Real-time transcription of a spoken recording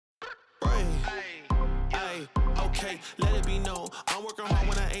okay, let it be known. I'm working hard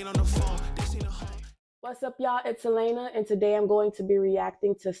when I ain't on the phone. This ain't a home. What's up, y'all? It's Elena, and today I'm going to be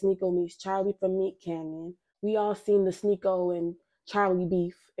reacting to Sneako meets Charlie from Meat Canyon. We all seen the Sneako and Charlie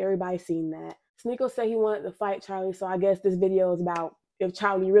beef. Everybody seen that. Sneako said he wanted to fight Charlie, so I guess this video is about if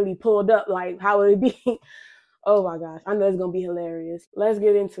Charlie really pulled up, like, how would it be? Oh my gosh, I know it's gonna be hilarious. Let's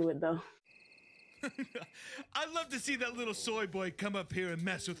get into it, though. I'd love to see that little soy boy come up here and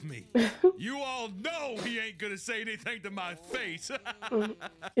mess with me. You all know he ain't gonna say anything to my face.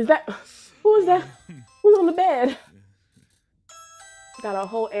 Is that, who is that? Who's on the bed? Got a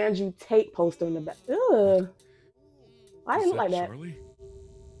whole Andrew Tate poster in the back. Ugh. I didn't look like that. Charlie?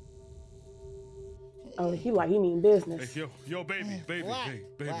 Oh, he mean business. Hey, yo, baby, baby.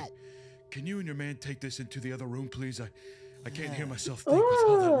 What? Can you and your man take this into the other room, please? I can't hear myself think with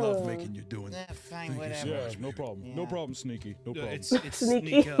all that love making you're doing. Fine, whatever. So Yeah, much, no baby. problem. Yeah. No problem, Sneaky. No problem. It's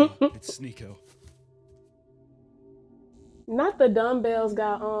Sneaky. Sneako. It's Sneako. Not the dumbbells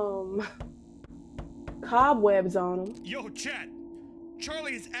got cobwebs on them. Yo, chat.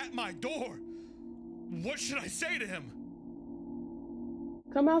 Charlie is at my door. What should I say to him?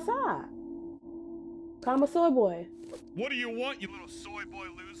 Come outside. Call him a soy boy. What do you want, you little soy boy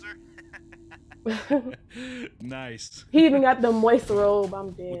loser? Nice. He even got the moist robe. I'm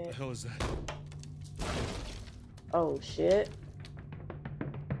What the dead. hell is that? Oh shit.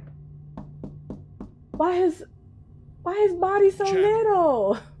 Why his body so Chad.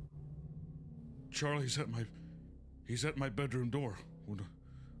 little? Charlie's at my bedroom door.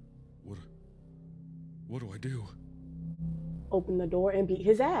 What do I do? Open the door and beat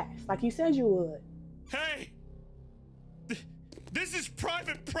his ass like you said you would. Hey! This is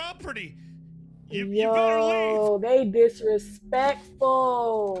private property! You better leave! Yo, they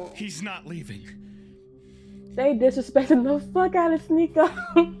disrespectful. He's not leaving. They disrespecting the fuck out of Sneako.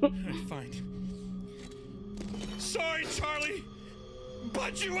 Fine. Sorry, Charlie!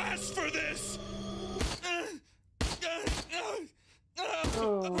 But you asked for this!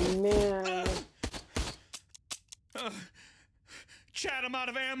 Oh man. Chad, I'm out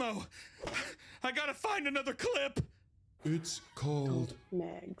of ammo. I gotta find another clip. It's called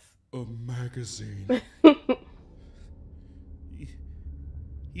Mags. a magazine.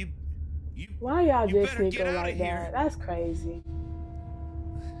 You Why y'all You just better get Sneako outta like here. that? That's crazy.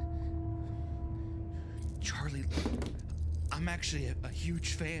 Charlie, I'm actually a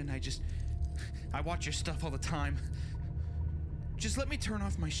huge fan. I watch your stuff all the time. Just let me turn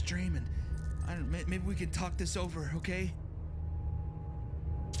off my stream and maybe we can talk this over, okay?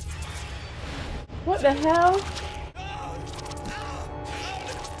 What the hell?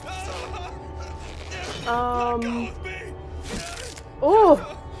 Let go of me! Oh.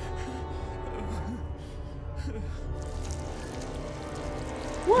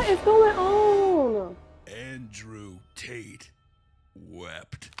 What is going on? Andrew Tate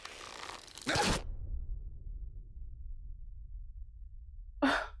wept.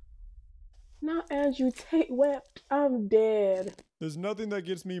 Not Andrew Tate wept. I'm dead. There's nothing that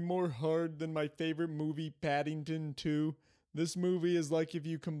gets me more hard than my favorite movie, Paddington 2. This movie is like if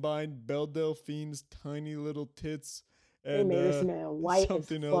you combined Belle Delphine's tiny little tits They and made this man white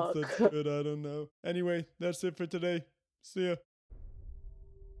something as else fuck. that's good. I don't know. Anyway, that's it for today. See ya.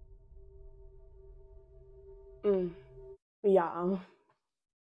 Y'all,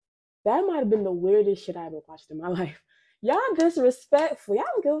 that might have been the weirdest shit I ever watched in my life. Y'all disrespectful. Y'all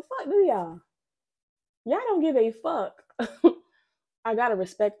don't give a fuck, do y'all? Y'all don't give a fuck. I gotta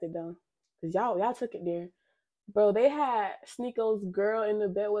respect it though, cause y'all took it there, bro. They had Sneako's girl in the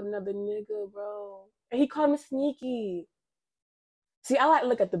bed with another nigga, bro, and he called him sneaky. See, I like to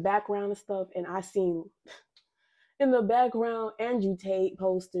look at the background and stuff, and I seen in the background Andrew Tate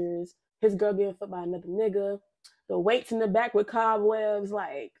posters, his girl getting fucked by another nigga, the weights in the back with cobwebs,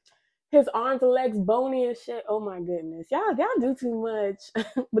 like his arms and legs bony and shit. Oh my goodness, y'all do too much.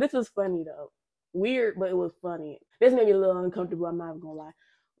 But this was funny though. Weird, but it was funny. This made me a little uncomfortable, I'm not even gonna lie.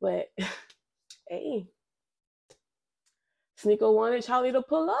 But hey, Sneako wanted Charlie to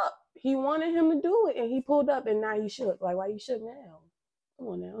pull up. He wanted him to do it, and he pulled up, and now he shook. Like, why you shook now? Come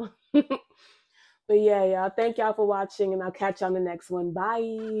on now. But yeah, y'all, thank y'all for watching, and I'll catch y'all on the next one.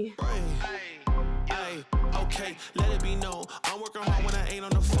 Bye. Hey, okay, let it be known. I'm working hard when I ain't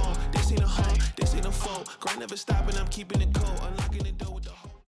on the phone. This ain't a home, this ain't a phone. Grind never stopping, I'm keeping it cold. Unlocking the door with the